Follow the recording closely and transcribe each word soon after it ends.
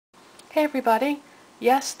Hey everybody,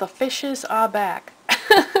 yes, the fishes are back.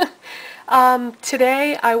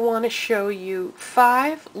 Today I want to show you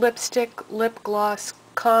 5 lipstick lip gloss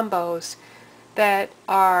combos that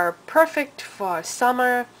are perfect for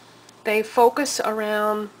summer. They focus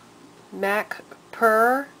around MAC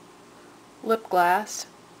Prrr Lipglass,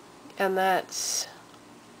 and that's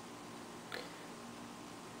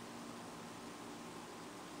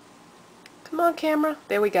come on camera,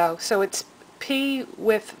 there we go. So it's P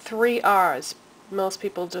with 3 R's. Most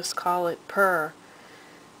people just call it Prrr.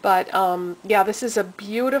 But yeah, this is a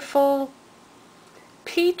beautiful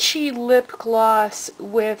peachy lip gloss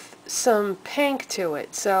with some pink to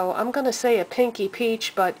it. So I'm going to say a pinky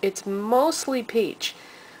peach, but it's mostly peach.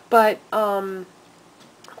 But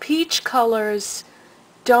peach colors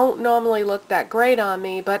don't normally look that great on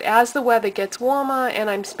me, but as the weather gets warmer and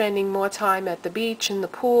I'm spending more time at the beach and the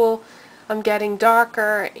pool, I'm getting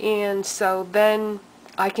darker, and so then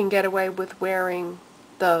I can get away with wearing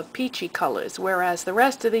the peachy colors, whereas the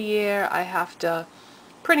rest of the year I have to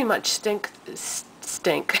pretty much stick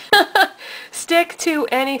to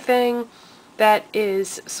anything that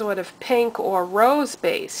is sort of pink or rose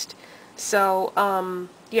based. So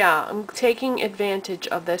yeah, I'm taking advantage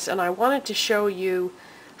of this, and I wanted to show you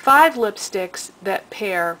 5 lipsticks that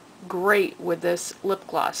pair great with this lip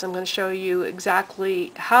gloss. I'm going to show you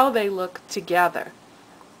exactly how they look together.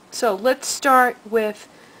 So let's start with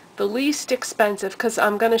the least expensive, because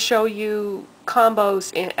I'm going to show you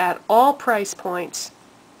combos at all price points.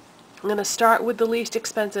 I'm going to start with the least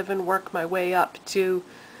expensive and work my way up to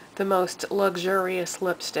the most luxurious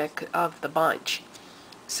lipstick of the bunch.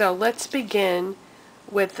 So let's begin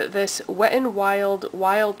with this Wet n Wild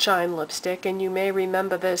Wild Shine lipstick, and you may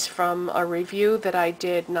remember this from a review that I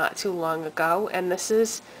did not too long ago, and this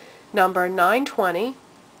is number 920.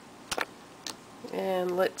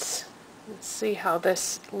 And let's see how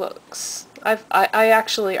this looks. I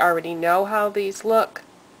actually already know how these look.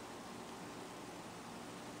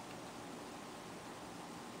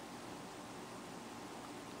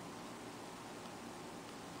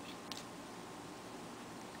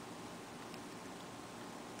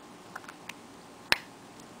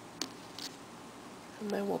 And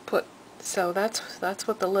then we'll put, so that's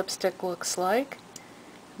what the lipstick looks like.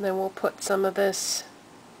 And then we'll put some of this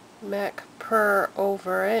MAC Prrr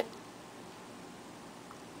over it.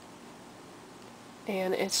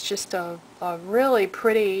 And it's just a really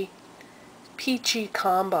pretty peachy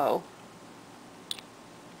combo.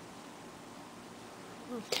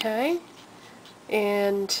 Okay,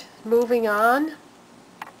 and moving on,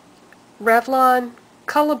 Revlon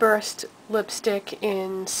Colorburst lipstick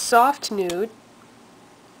in Soft Nude,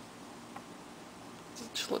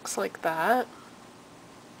 which looks like that.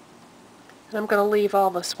 And I'm going to leave all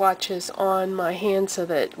the swatches on my hand so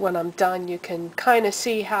that when I'm done you can kind of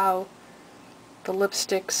see how the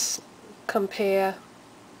lipsticks compare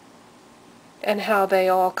and how they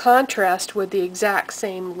all contrast with the exact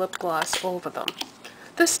same lip gloss over them.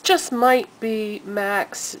 This just might be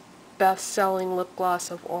MAC's best-selling lip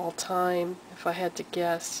gloss of all time, if I had to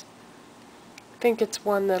guess. I think it's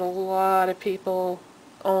one that a lot of people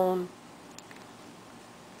own.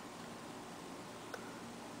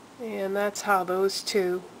 And that's how those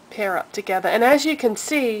two pair up together. And as you can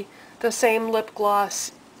see, the same lip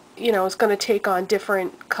gloss, you know, is going to take on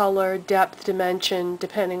different color, depth, dimension,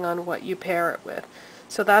 depending on what you pair it with.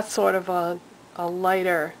 So that's sort of a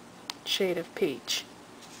lighter shade of peach.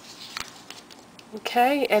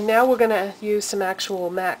 Okay, and now we're going to use some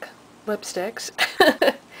actual MAC lipsticks.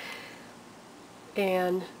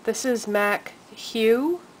 And this is MAC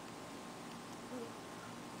Hue.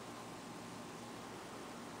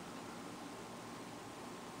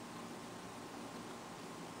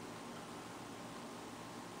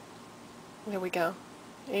 There we go.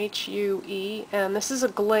 H-U-E, and this is a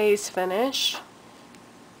glaze finish.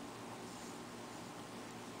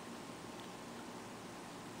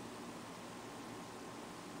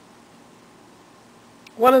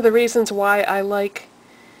 One of the reasons why I like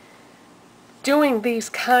doing these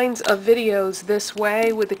kinds of videos this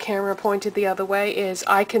way with the camera pointed the other way is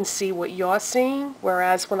I can see what you're seeing,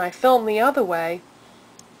 whereas when I film the other way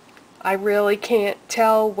I really can't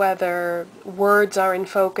tell whether words are in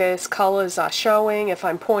focus, colors are showing, if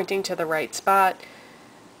I'm pointing to the right spot.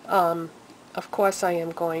 Of course I am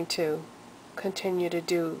going to continue to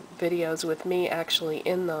do videos with me actually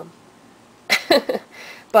in them.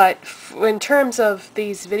 But in terms of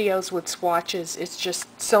these videos with swatches, it's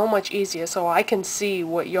just so much easier, so I can see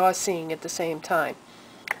what you're seeing at the same time.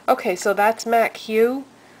 Okay, so that's MAC Hue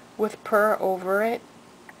with Prrr over it.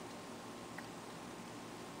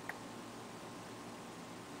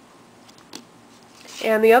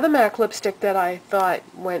 And the other MAC lipstick that I thought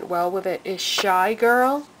went well with it is Shy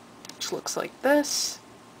Girl, which looks like this.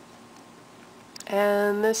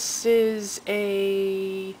 And this is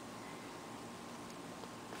a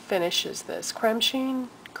finish is this creme sheen,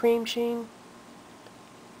 cream sheen.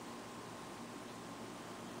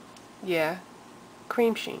 Yeah,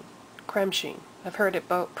 cream sheen, creme sheen. I've heard it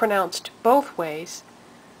pronounced both ways.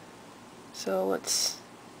 So let's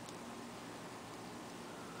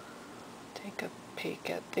take a peek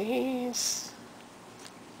at these.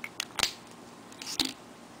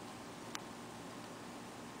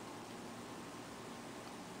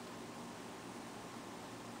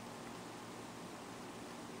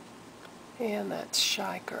 And that's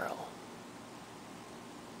Shy Girl.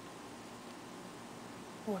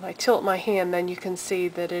 When I tilt my hand, then you can see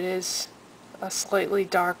that it is a slightly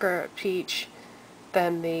darker peach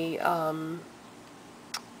than the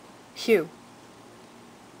hue.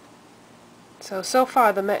 So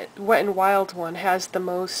far the Wet n Wild one has the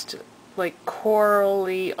most like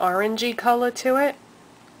corally orangey color to it.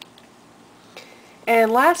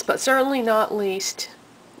 And last but certainly not least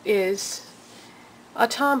is a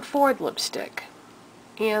Tom Ford lipstick.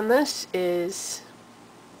 And this is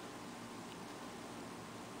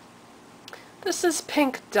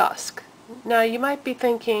Pink Dusk. Now you might be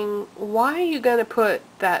thinking, why are you going to put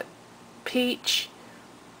that peach,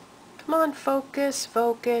 come on, focus,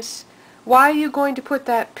 focus. Why are you going to put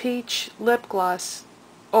that peach lip gloss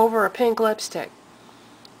over a pink lipstick?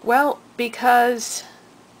 Well, because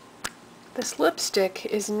this lipstick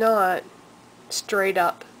is not straight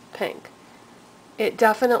up pink. It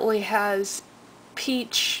definitely has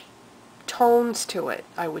peach tones to it,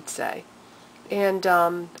 I would say. And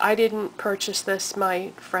I didn't purchase this.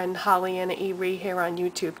 My friend Holly-Anna E. Ree here on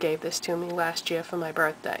YouTube gave this to me last year for my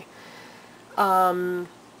birthday.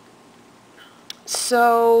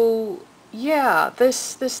 So yeah,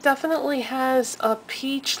 this definitely has a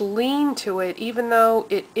peach lean to it, even though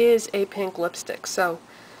it is a pink lipstick. So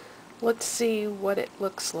let's see what it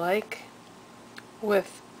looks like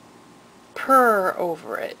with Prrr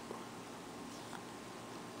over it.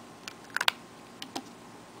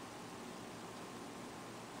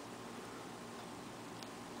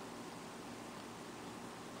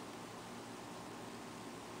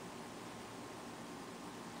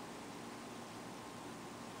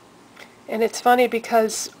 And it's funny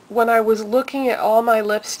because when I was looking at all my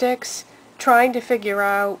lipsticks, trying to figure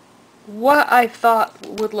out what I thought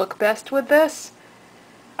would look best with this,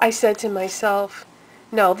 I said to myself,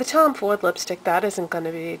 no, the Tom Ford lipstick, that isn't going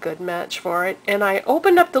to be a good match for it. And I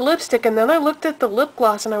opened up the lipstick and then I looked at the lip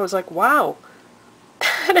gloss and I was like, wow,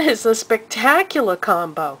 that is a spectacular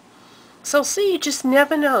combo. So see, you just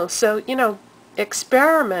never know. So, you know,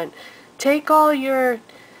 experiment. Take all your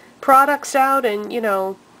products out and, you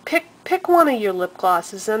know, pick one of your lip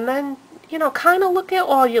glosses and then, you know, kind of look at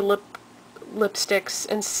all your lipsticks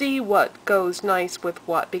and see what goes nice with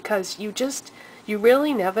what, because you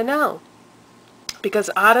really never know. Because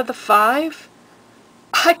out of the 5,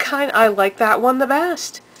 I like that one the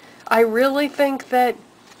best. I really think that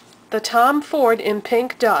the Tom Ford in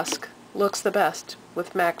Pink Dusk looks the best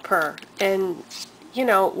with MAC Prrr. And, you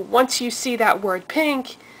know, once you see that word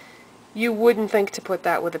pink, you wouldn't think to put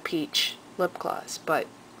that with a peach lip gloss. But,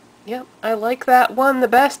 yep, I like that one the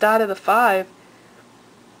best out of the 5.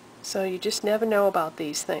 So you just never know about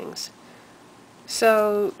these things.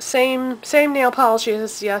 So, same nail polish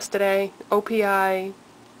as yesterday, OPI,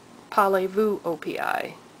 Parlez-Vous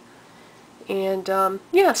OPI. And,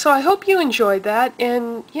 yeah, so I hope you enjoyed that.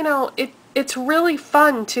 And, you know, it's really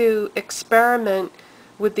fun to experiment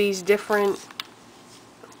with these different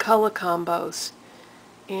color combos.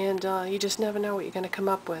 And you just never know what you're going to come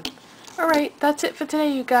up with. Alright, that's it for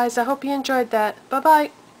today, you guys. I hope you enjoyed that.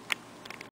 Bye-bye.